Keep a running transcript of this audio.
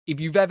If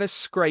you've ever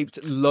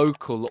scraped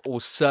local or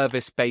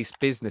service-based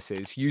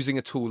businesses using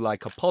a tool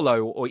like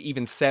Apollo or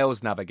even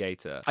Sales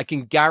Navigator, I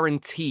can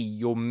guarantee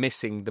you're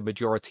missing the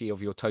majority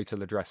of your total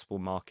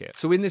addressable market.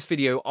 So in this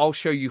video, I'll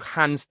show you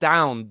hands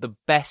down the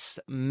best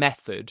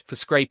method for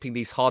scraping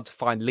these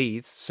hard-to-find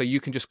leads so you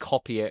can just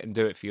copy it and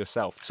do it for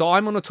yourself. So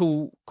I'm on a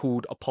tool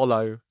called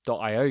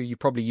Apollo.io. You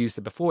probably used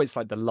it before. It's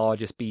like the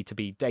largest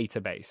B2B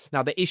database.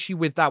 Now, the issue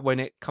with that when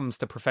it comes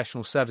to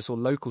professional service or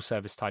local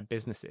service type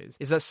businesses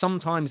is that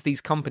sometimes these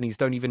companies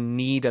don't even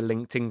need a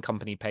LinkedIn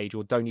company page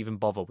or don't even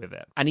bother with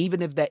it. And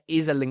even if there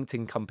is a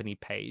LinkedIn company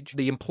page,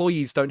 the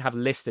employees don't have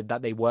listed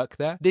that they work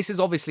there. This is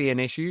obviously an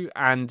issue,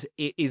 and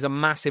it is a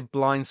massive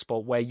blind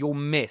spot where you'll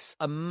miss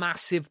a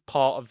massive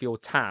part of your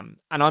TAM.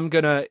 And I'm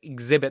going to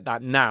exhibit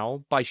that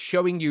now by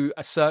showing you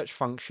a search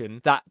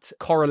function that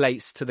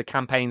correlates to the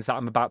campaigns that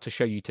I'm about to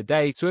show you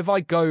today. So if I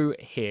go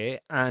here,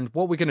 and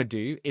what we're going to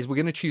do is we're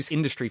going to choose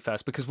industry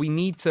first because we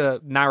need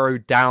to narrow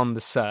down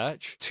the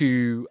search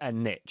to a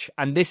niche.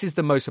 And this is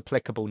the most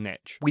applicable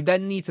niche. We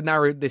then need to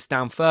narrow this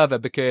down further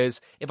because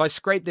if I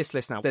scrape this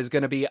list now, there's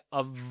going to be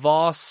a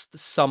vast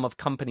sum of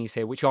companies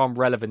here which aren't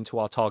relevant to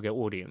our target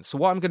audience. So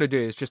what I'm going to do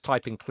is just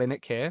type in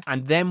clinic here,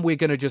 and then we're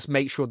going to just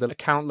make sure that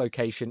account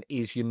location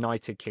is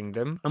United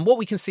Kingdom. And what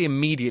we can see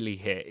immediately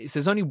here is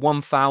there's only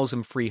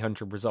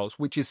 1,300 results,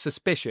 which is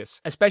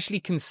suspicious, especially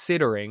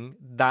considering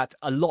that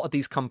a lot of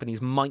these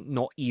companies might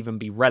not even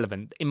be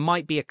relevant. It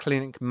might be a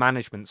clinic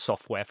management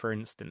software, for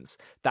instance,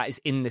 that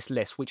is in this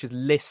list, which is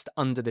listed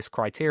under this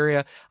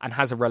criteria and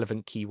has a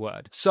relevant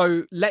keyword.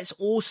 So let's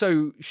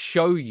also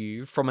show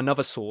you from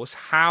another source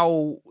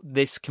how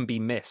this can be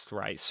missed,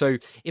 right? So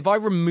if I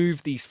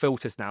remove these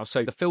filters now,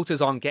 so the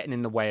filters aren't getting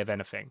in the way of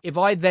anything. If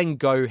I then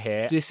go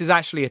here, this is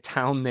actually a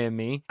town near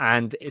me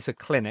and it's a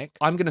clinic.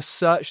 I'm going to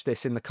search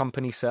this in the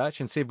company search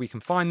and see if we can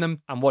find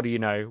them. And what do you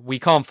know? We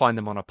can't find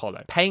them on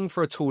Apollo. Paying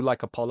for a tool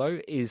like Apollo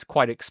is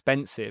quite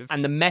expensive,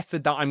 and the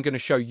method that I'm going to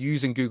show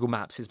using Google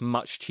Maps is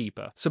much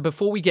cheaper. So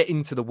before we get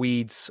into the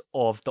weeds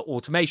of the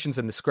automations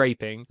and the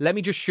scraping, let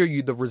me just show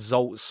you the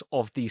results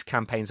of these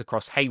campaigns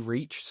across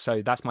HeyReach.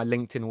 So that's my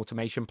LinkedIn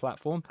automation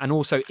platform, and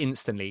also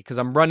instantly, because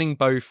I'm running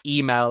both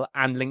email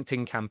and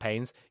LinkedIn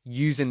campaigns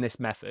using this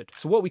method.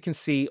 So what we can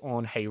see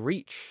on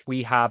HeyReach,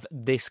 we have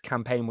this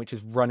campaign which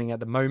is running at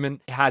the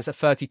moment. It has a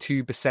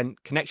 32%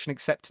 connection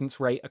acceptance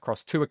rate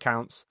across 2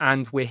 accounts,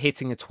 and we're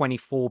hitting a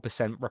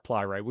 24%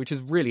 reply rate, which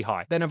is really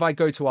high. Then if I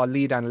go to our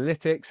lead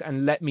analytics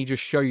and let me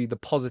just show you the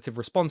positive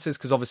responses,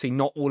 because obviously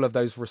not all of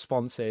those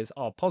responses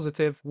are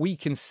positive, we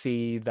can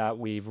see that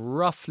we've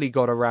roughly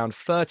got around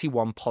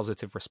 31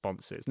 positive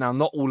responses. Now,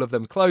 not all of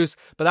them closed,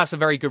 but that's a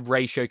very good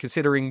ratio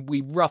considering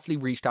we roughly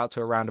reached out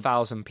to around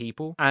 1,000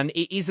 people. And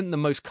it isn't the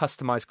most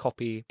customized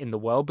copy in the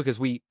world because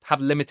we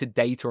have limited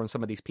data on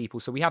some of these people.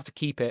 So we have to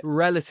keep it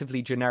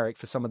relatively generic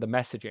for some of the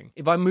messaging.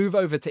 If I move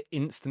over to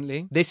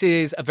instantly, this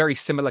is a very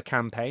similar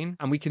campaign.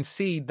 And we can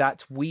see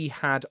that we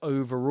had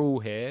overall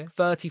here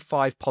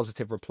 35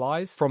 positive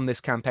replies from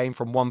this campaign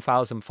from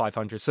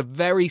 1,500. So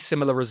very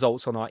similar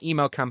results on our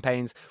email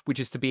campaigns, which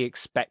is to be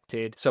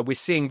expected. So we're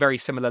seeing very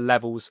similar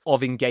levels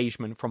of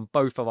engagement from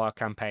both of our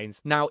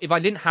campaigns. Now, if I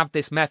didn't have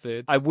this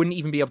method, I wouldn't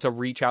even be able to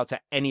reach out to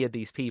any of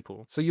these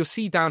people. So you'll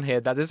see down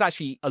here that there's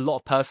actually a lot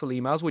of personal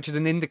emails, which is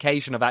an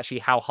indication of actually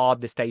how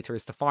hard this data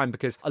is to find,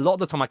 because a lot of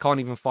the time I can't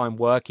even find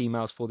work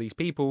emails for these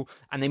people,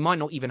 and they might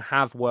not even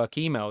have work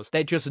emails.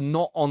 They're just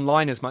not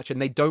online as much,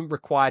 and they don't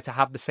require to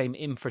have the same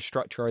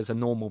infrastructure as a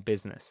normal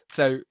business.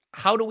 So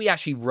how do we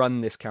actually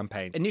run this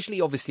campaign? Initially,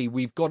 obviously,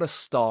 we've got to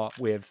start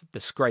with the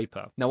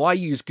scraper. Now, I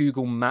use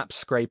Google Maps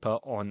Scraper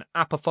on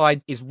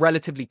Apify. It's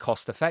relatively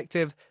cost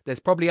effective. There's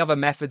probably other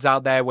methods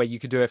out there where you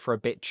could do it for a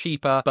bit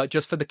cheaper, but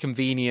just for the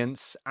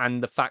convenience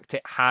and the fact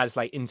it has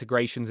like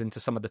integrations into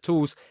some of the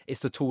tools,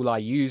 it's the tool I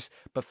use,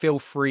 but feel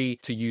free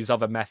to use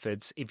other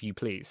methods if you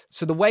please.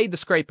 So the way the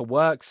scraper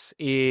works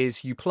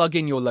is you plug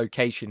in your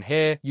location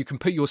here. You can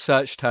put your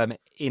search term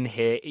in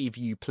here if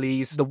you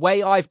please. The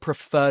way I've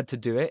preferred to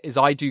do it is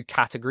I do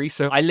category.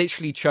 So I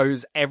literally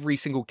chose every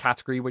single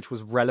category which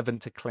was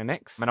relevant to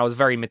clinics. And I was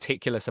very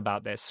meticulous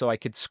about this so I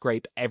could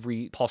scrape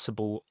every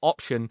possible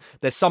option.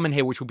 There's some in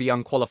here which will be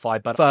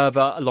unqualified, but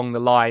further along the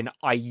line,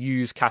 I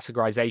use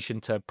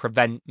categorization to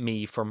prevent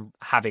me from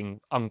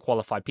having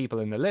unqualified people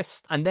in the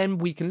list. And then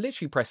we can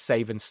literally press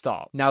save and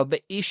start. Now,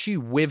 the issue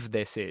with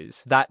this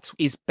is that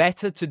it's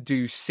better to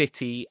do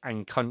city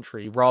and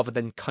country rather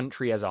than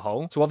country as a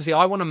whole. So obviously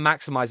I want to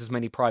maximize as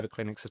many private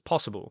clinics as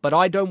possible, but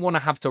I don't want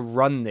to have to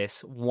run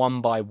this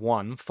one by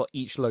one for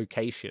each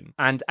location.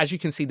 And as you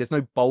can see, there's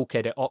no bulk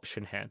edit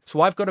option here.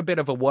 So I've got a bit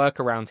of a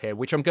workaround here,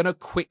 which I'm going to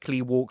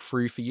quickly walk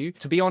through for you.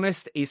 To be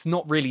honest, it's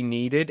not really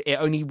needed. It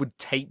only would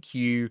take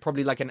you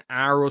probably like an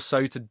hour or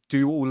so to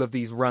do all of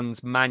these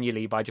runs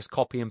manually by just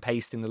copy and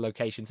pasting the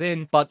locations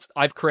in. But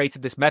I've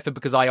created this method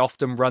because I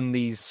often run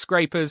these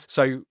scrapers.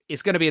 So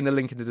it's going to be in the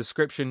link in the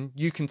description.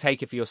 You can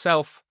take it for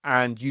yourself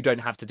and you don't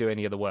have to do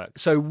any of the work.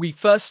 So we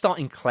first start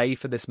in Clay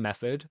for this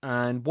method.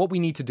 And what we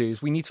need to do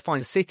is we need to find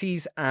the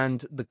cities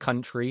and the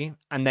country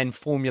and then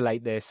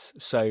formulate this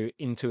so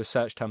into a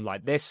search term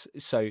like this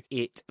so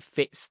it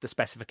fits the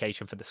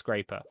specification for the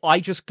scraper. I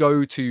just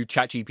go to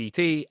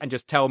ChatGPT and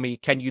just tell me,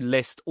 can you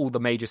list all the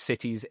major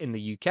cities in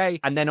the UK?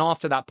 And then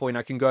after that point,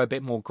 I can go a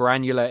bit more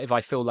granular if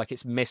I feel like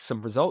it's missed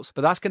some results,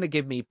 but that's going to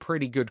give me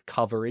pretty good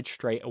coverage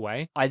straight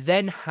away. I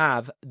then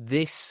have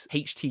this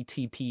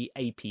HTTP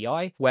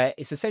API where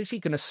it's essentially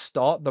going to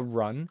start the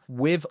run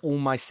with all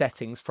my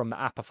settings from the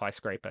Apify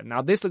scraper.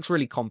 Now, this looks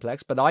really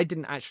complex, but I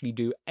didn't actually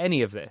do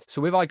any of this.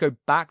 So if I go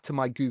back to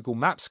my Google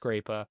Maps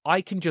scraper,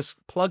 I can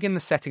just plug in the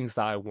settings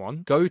that I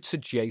want, go to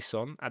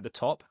JSON at the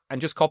top,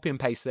 and just copy and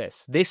paste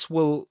this. This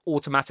will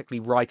automatically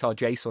write our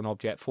JSON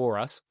object for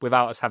us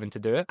without us having to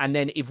do it. And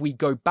then if we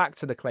go back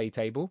to the clay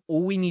table,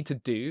 all we need to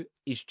do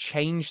is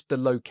change the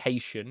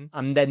location,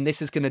 and then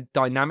this is going to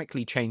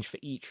dynamically change for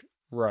each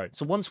row.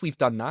 So once we've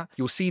done that,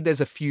 you'll see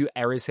there's a few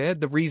errors here.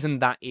 The reason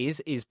that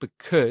is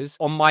because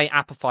on my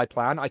Apify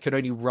plan, I can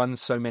only run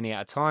so many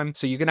at a time.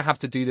 So you're going to have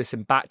to do this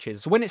in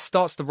batches. So when it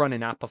starts to run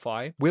in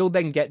Apify, we'll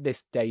then get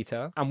this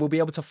data and we'll be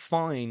able to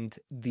find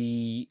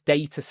the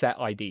data set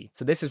ID.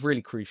 So this is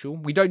really crucial.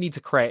 We don't need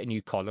to create a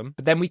new column,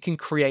 but then we can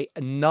create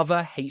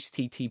another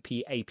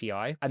HTTP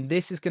API. And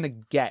this is going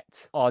to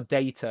get our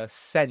data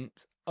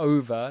sent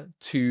over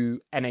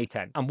to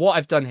N8N. And what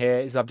I've done here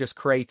is I've just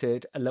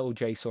created a little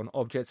JSON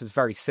object. It's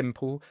very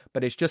simple,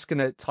 but it's just going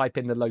to type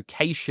in the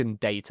location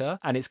data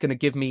and it's going to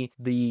give me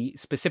the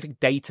specific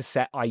data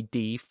set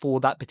ID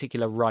for that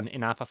particular run in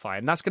Apify.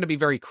 And that's going to be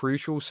very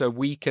crucial so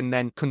we can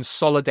then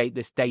consolidate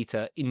this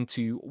data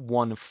into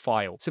one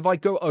file. So if I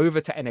go over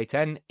to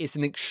N8N, it's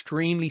an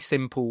extremely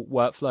simple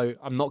workflow.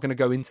 I'm not going to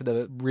go into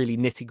the really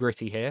nitty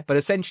gritty here, but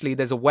essentially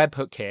there's a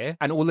webhook here.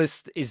 And all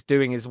this is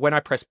doing is when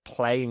I press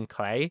play in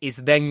Clay, is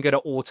then going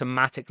to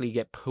automatically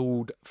get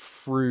pulled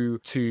through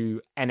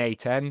to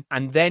N8N,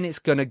 and then it's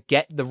going to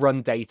get the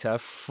run data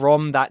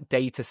from that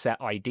data set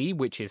ID,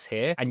 which is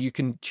here, and you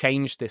can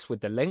change this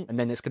with the link, and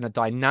then it's going to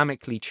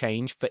dynamically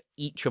change for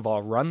each of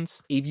our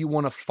runs. If you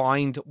want to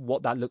find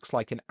what that looks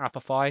like in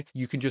Apify,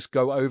 you can just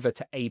go over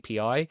to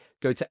API,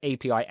 go to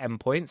API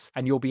endpoints,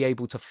 and you'll be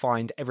able to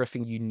find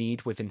everything you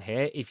need within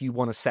here if you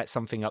want to set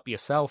something up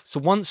yourself. So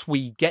once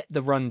we get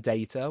the run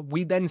data,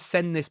 we then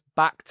send this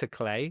back to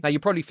Clay. Now you're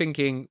probably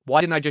thinking,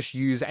 why didn't I just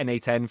use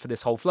N8N for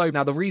this whole flow?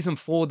 Now the reason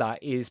for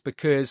that is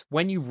because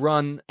when you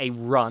run a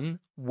run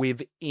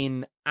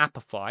within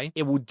Apify,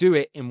 it will do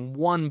it in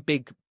one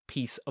big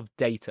piece of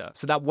data,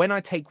 so that when I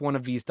take one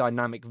of these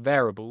dynamic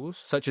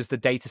variables, such as the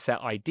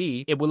dataset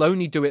ID, it will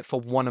only do it for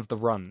one of the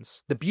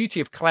runs. The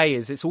beauty of Clay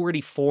is it's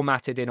already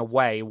formatted in a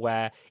way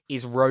where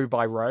is row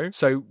by row.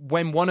 So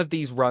when one of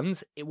these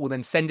runs, it will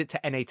then send it to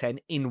N8N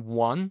in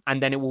one,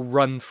 and then it will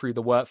run through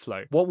the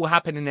workflow. What will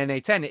happen in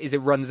N8N is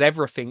it runs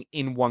everything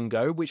in one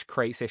go, which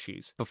creates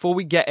issues. Before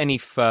we get any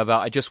further,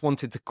 I just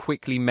wanted to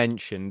quickly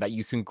mention that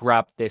you can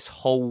grab this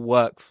whole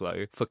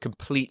workflow for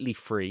completely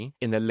free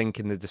in the link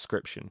in the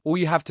description. All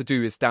you have to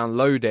do is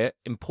download it,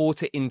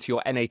 import it into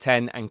your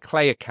N8N and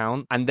Clay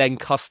account, and then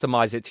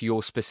customize it to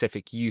your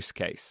specific use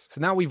case.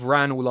 So now we've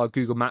ran all our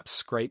Google Maps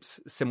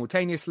scrapes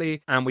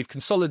simultaneously, and we've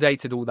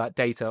consolidated all that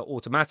data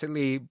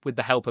automatically with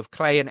the help of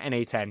Clay and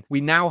N8N.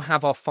 We now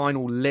have our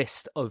final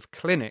list of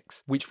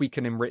clinics, which we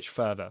can enrich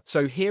further.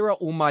 So here are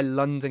all my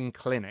London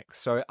clinics.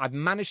 So I've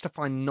managed to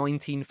find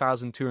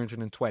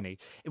 19,220.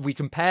 If we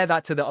compare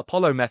that to the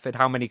Apollo method,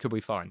 how many could we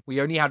find? We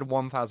only had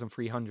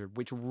 1,300,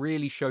 which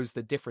really shows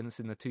the difference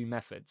in the two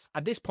methods.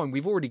 At this point,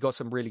 we've already got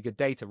some really good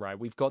data, right?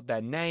 We've got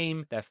their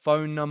name, their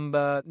phone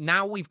number.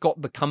 Now we've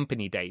got the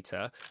company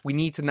data. We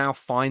need to now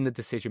find the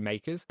decision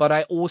makers, but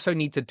I also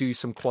need to do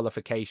some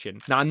qualification.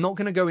 Now, I'm not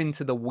going to go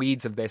into the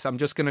weeds of this. I'm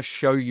just going to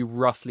show you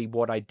roughly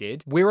what I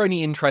did. We're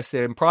only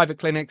interested in private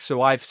clinics,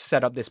 so I've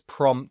set up this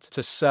prompt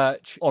to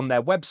search on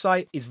their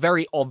website. It's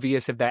very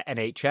obvious if they're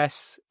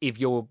NHS. If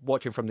you're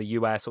watching from the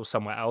US or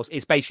somewhere else,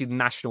 it's basically the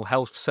National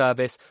Health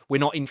Service. We're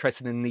not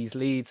interested in these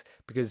leads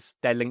because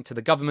they're linked to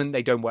the government.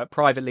 They don't work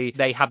privately.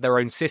 They have their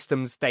own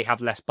systems. They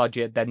have less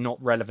budget. They're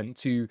not relevant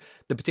to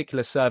the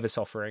particular service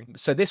offering.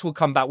 So this will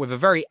come back with a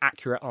very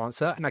accurate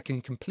answer, and I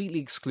can completely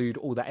exclude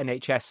all the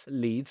NHS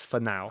leads for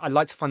now. I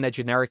like to find their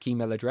generic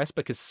email address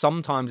because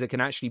sometimes it can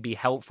actually be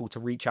helpful to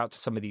reach out to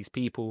some of these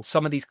people.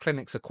 Some of these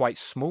clinics are quite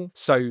small,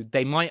 so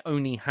they might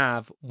only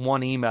have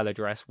one email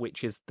address,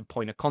 which is the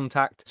point of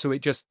contact. So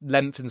it just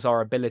lengthens our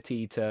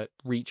ability to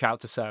reach out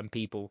to certain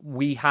people.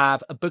 We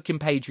have a booking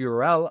page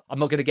URL. I'm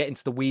not going to get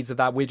into the weeds of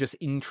that. We're just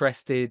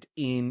interested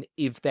in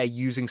if they're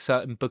using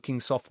certain booking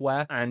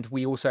software. And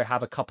we also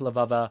have a couple of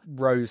other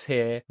rows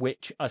here,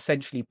 which are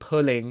essentially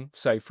pulling.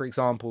 So for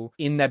example,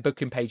 in their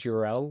booking page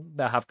URL,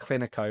 they'll have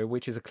Clinico,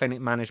 which is a clinic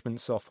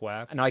management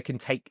software. And I can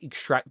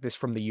extract this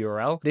from the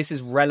URL. This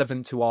is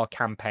relevant to our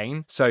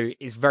campaign. So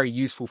it's very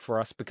useful for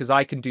us because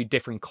I can do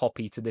different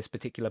copy to this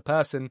particular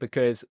person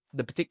because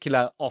the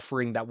particular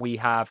offering that we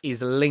have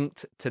is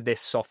linked to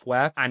this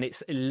software and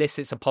it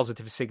elicits a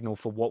positive signal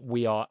for what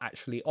we are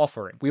actually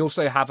offering. We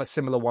also have a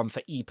similar one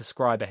for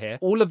prescriber here.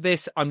 All of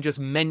this I'm just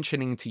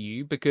mentioning to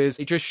you because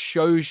it just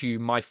shows you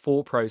my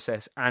thought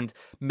process and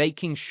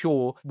making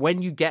sure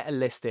when you get a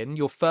list in,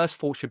 your first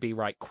thought should be,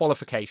 right,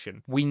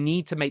 qualification. We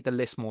need to make the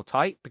list more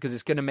tight because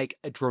it's going to make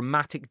a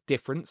dramatic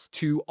difference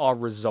to our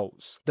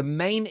results. The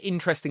main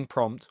interesting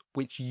prompt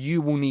which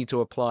you will need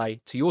to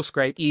apply to your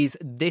scrape is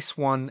this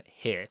one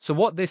here. So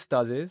what this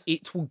does is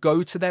it will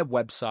go to their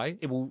website,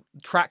 it will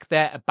track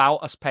their About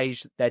Us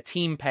page, their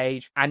team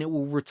page, and it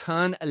will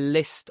return a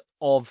list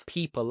of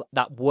people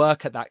that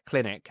work at that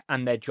clinic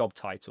and their job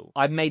title.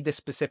 I've made this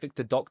specific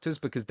to doctors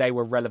because they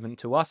were relevant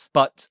to us,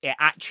 but it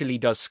actually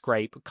does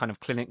scrape kind of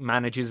clinic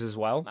managers as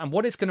well. And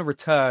what it's going to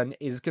return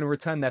is going to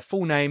return their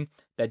full name,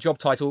 their job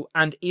title,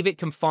 and if it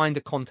can find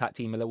a contact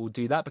email, it will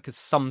do that because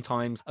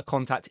sometimes a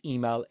contact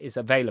email is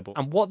available.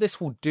 And what this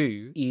will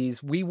do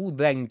is we will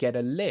then get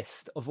a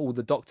list of all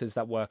the doctors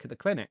that work at the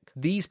clinic.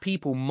 These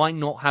people might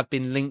not have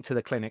been linked to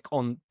the clinic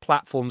on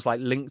platforms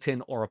like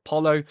LinkedIn or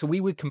Apollo, so we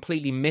would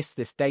completely miss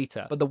this data.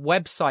 But the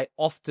website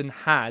often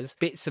has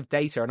bits of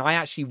data, and I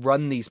actually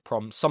run these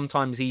prompts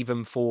sometimes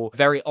even for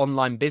very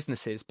online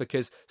businesses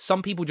because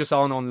some people just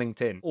aren't on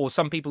LinkedIn or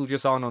some people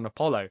just aren't on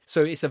Apollo.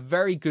 So it's a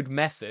very good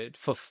method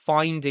for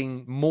finding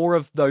more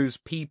of those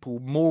people,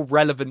 more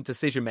relevant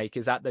decision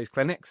makers at those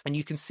clinics. And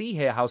you can see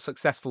here how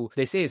successful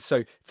this is.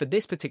 So for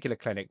this particular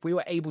clinic, we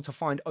were able to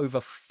find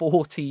over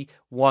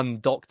 41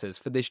 doctors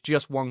for this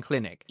just one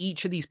clinic.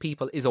 Each of these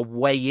people is a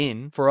way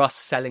in for us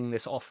selling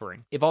this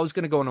offering. If I was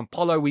going to go on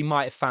Apollo, we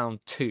might have found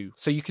 2.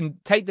 So you can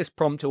take this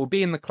prompt, it will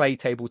be in the clay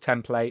table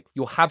template.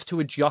 You'll have to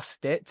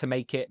adjust it to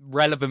make it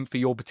relevant for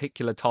your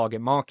particular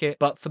target market.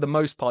 But for the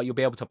most part, you'll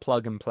be able to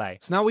plug and play.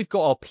 So now we've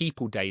got our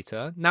people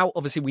data. Now,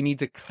 obviously, we need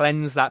to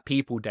cleanse that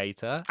people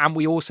data, and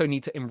we also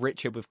need to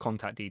enrich it with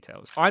contact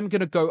details. I'm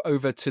going to go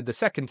over to the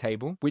second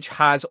table, which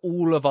has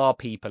all of our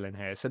people in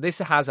here. So this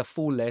has a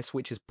full list,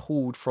 which is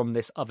pulled from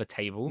this other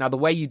table. Now, the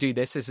way you do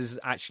this is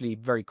actually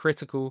very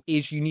critical,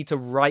 is you need to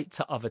write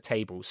to other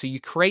tables. So you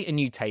create a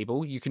new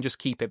table, you can just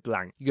keep it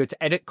blank. You go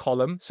to edit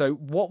column. So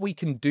what we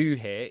can do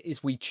here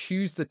is we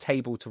choose the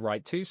table to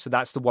write to. So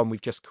that's the one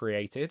we've just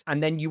created.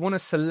 And then you want to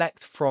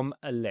select from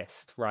a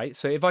list, right?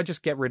 So if I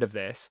just get rid of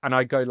this and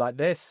I go like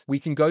this, we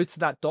can go to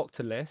that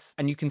doctor list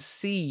and you can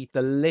see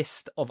the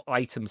list of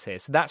items here.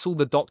 So that's all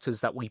the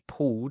doctors that we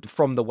pulled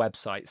from the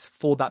websites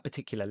for that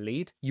particular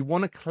lead. You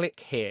want to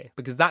click here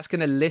because that's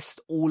going to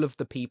list all of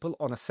the people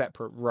on a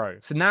separate row.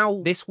 So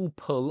now this will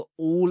pull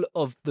all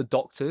of the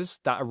doctors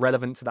that are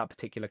relevant to that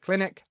particular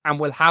clinic, and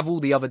we'll have all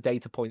the other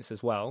data points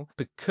as well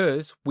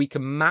because we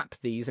can map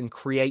these and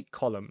create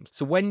columns.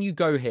 So when you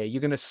go here,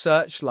 you're going to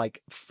search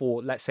like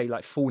for, let's say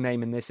like full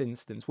name in this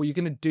instance. What you're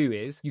going to do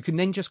is you can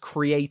then just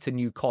create a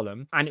new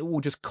column and it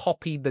will just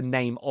copy the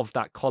name of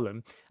that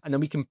column, and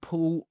then we can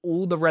pull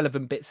all the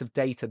relevant bits of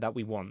data that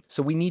we want.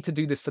 So we need to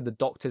do this for the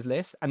doctors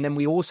list, and then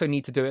we also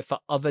need to do it for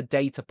other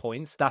data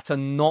points that are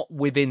not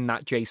within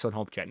that JSON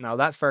object. Now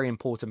that's very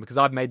important because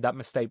I've made that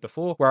mistake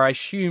before where I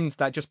assumed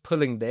that just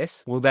pulling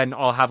this will then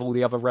I'll have all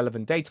the other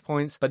relevant data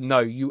points, but no,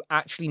 you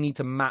actually need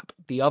to map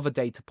the other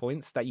data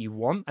points that you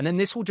want, and then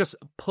this will just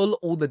pull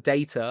all the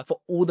data for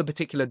all the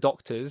particular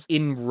doctors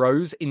in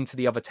rows into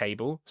the other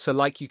table. So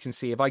like you can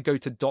see, if I go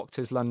to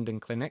Doctors London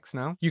Clinics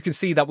now, you can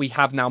see that we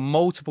have now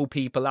multiple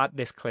people at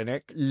this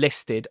clinic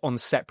listed on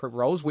separate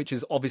roles, which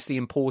is obviously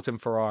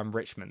important for our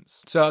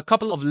enrichments. So a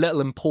couple of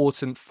little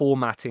important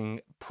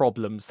formatting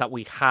problems that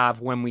we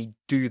have when we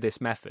do this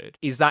method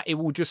is that it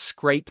will just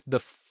scrape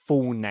the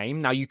full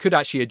name. Now you could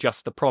actually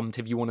adjust the prompt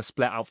if you want to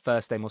split out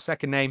first name or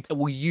second name. It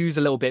will use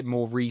a little bit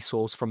more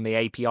resource from the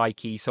API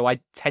key, so I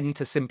tend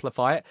to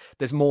simplify it.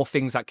 There's more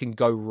things that can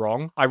go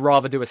wrong. I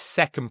rather do a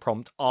second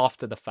prompt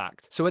after the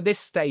fact. So at this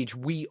stage,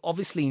 we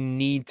obviously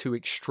need to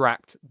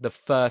extract the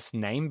first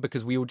name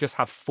because we will just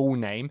have full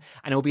name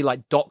and it'll be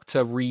like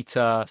Dr.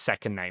 Rita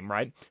second name,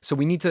 right? So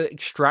we need to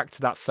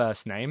extract that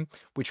first name,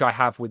 which I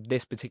have with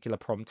this particular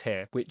prompt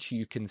here, which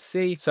you can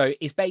see. So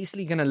it's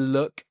basically going to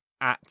look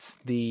at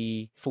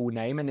the full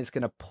name and it's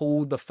going to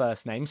pull the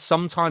first name.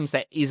 Sometimes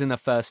there isn't a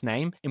first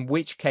name, in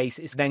which case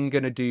it's then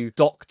going to do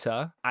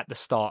doctor at the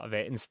start of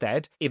it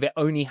instead if it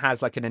only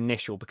has like an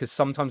initial, because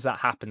sometimes that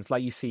happens.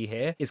 Like you see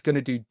here, it's going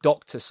to do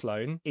Dr.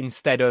 Sloan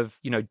instead of,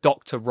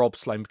 Dr. Rob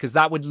Sloan, because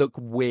that would look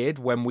weird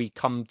when we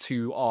come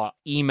to our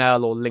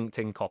email or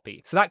LinkedIn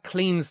copy. So that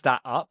cleans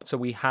that up. So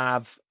we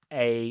have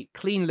a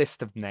clean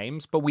list of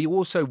names, but we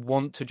also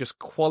want to just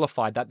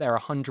qualify that they're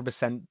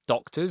 100%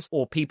 doctors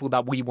or people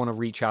that we want to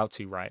reach out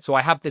to, right? So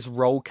I have this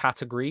role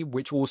category,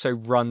 which also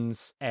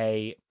runs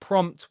a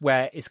prompt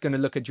where it's going to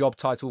look at job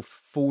title,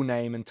 full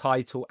name and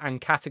title and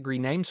category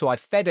name. So I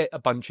fed it a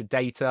bunch of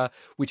data,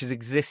 which is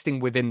existing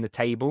within the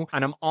table,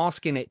 and I'm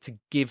asking it to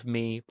give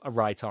me a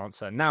right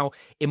answer. Now,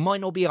 it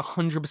might not be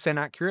 100%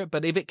 accurate,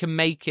 but if it can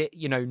make it,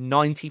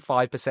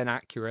 95%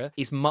 accurate,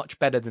 is much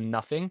better than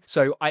nothing.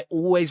 So I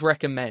always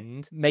recommend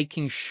recommend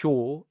making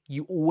sure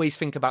you always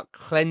think about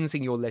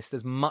cleansing your list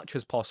as much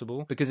as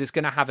possible, because it's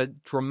going to have a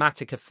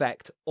dramatic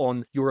effect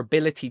on your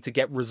ability to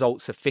get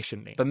results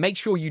efficiently. But make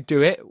sure you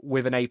do it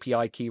with an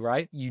API key,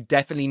 right? You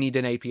definitely need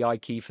an API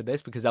key for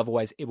this, because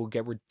otherwise it will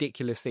get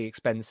ridiculously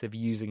expensive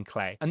using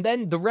Clay. And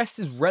then the rest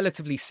is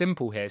relatively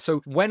simple here.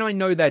 So when I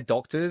know their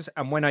doctors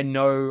and when I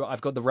know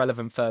I've got the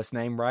relevant first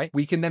name, right,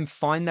 we can then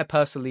find their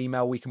personal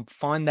email, we can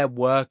find their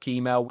work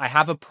email. I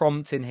have a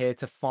prompt in here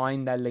to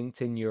find their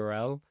LinkedIn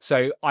URL.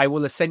 So I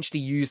will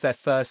essentially use their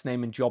first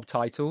name and job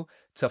title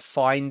to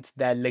find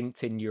their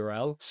LinkedIn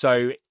URL.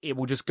 So it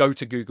will just go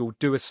to Google,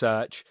 do a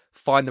search,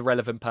 find the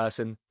relevant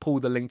person, pull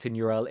the LinkedIn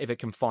URL if it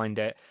can find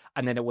it,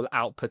 and then it will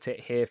output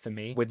it here for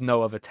me with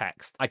no other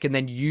text. I can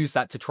then use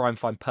that to try and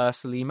find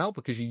personal email,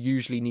 because you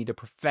usually need a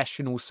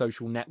professional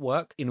social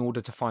network in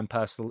order to find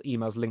personal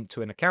emails linked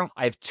to an account.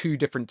 I have 2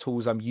 different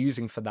tools I'm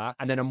using for that.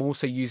 And then I'm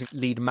also using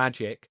Lead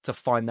Magic to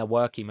find their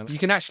work email. You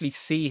can actually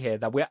see here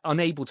that we're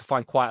unable to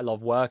find quite a lot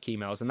of work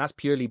emails. And that's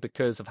purely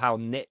because of how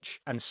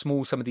niche and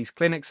small some of these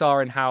clinics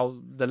are and how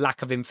the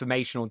lack of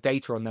information or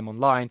data on them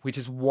online, which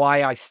is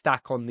why I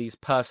stack on these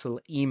personal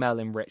email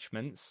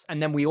enrichments.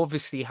 And then we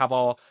obviously have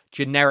our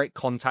generic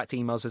contact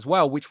emails as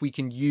well, which we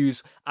can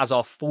use as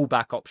our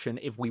fallback option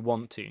if we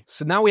want to.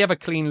 So now we have a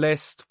clean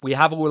list. We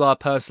have all our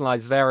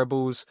personalized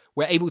variables.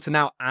 We're able to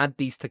now add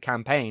these to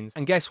campaigns.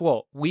 And guess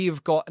what?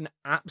 We've got an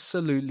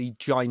absolutely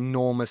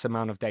ginormous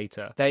amount of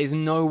data. There is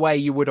no way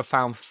you would have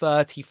found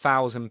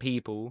 30,000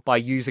 people by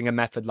using a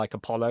method like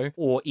Apollo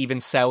or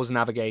even Sales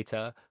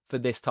Navigator for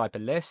this type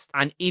of list.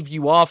 And if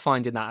you are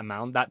finding that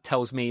amount, that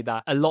tells me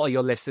that a lot of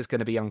your list is going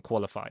to be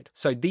unqualified.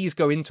 So these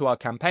go into our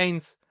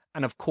campaigns.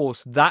 And of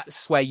course,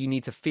 that's where you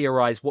need to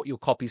theorize what your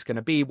copy is going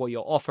to be, what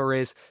your offer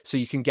is, so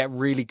you can get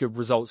really good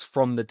results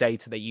from the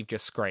data that you've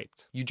just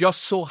scraped. You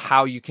just saw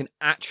how you can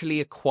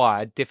actually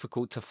acquire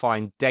difficult to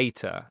find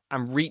data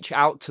and reach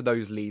out to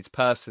those leads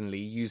personally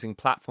using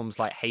platforms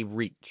like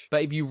HeyReach.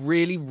 But if you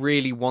really,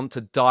 really want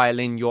to dial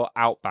in your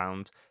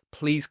outbound,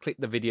 please click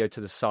the video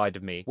to the side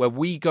of me where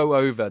we go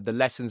over the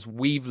lessons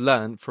we've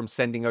learned from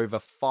sending over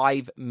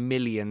 5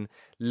 million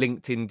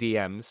LinkedIn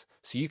DMs,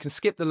 so you can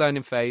skip the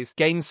learning phase,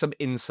 gain some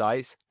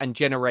insights, and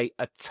generate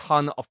a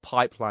ton of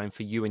pipeline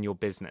for you and your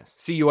business.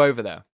 See you over there.